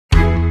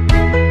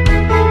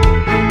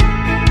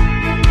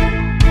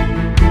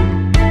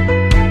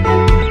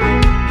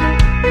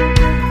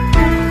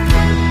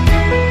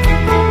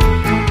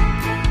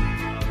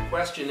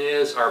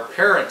are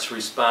parents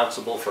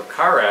responsible for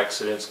car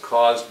accidents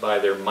caused by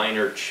their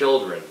minor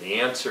children?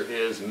 The answer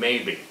is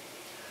maybe.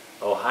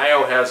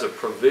 Ohio has a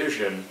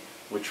provision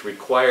which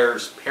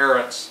requires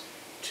parents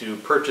to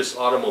purchase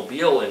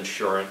automobile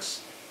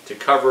insurance to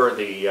cover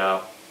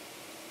the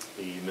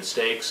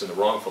mistakes and the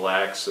wrongful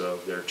acts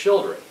of their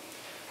children.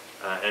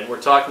 And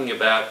we're talking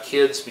about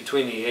kids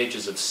between the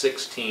ages of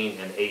 16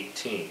 and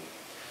 18.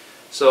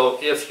 So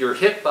if you're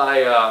hit by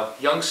a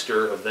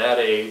youngster of that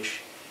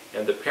age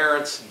and the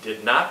parents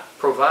did not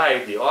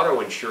provide the auto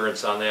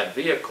insurance on that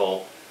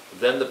vehicle,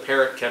 then the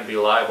parent can be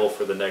liable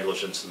for the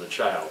negligence of the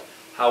child.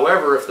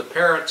 However, if the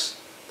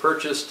parents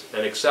purchased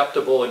an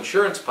acceptable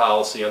insurance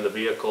policy on the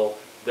vehicle,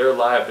 their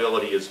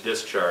liability is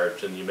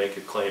discharged and you make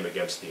a claim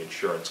against the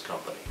insurance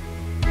company.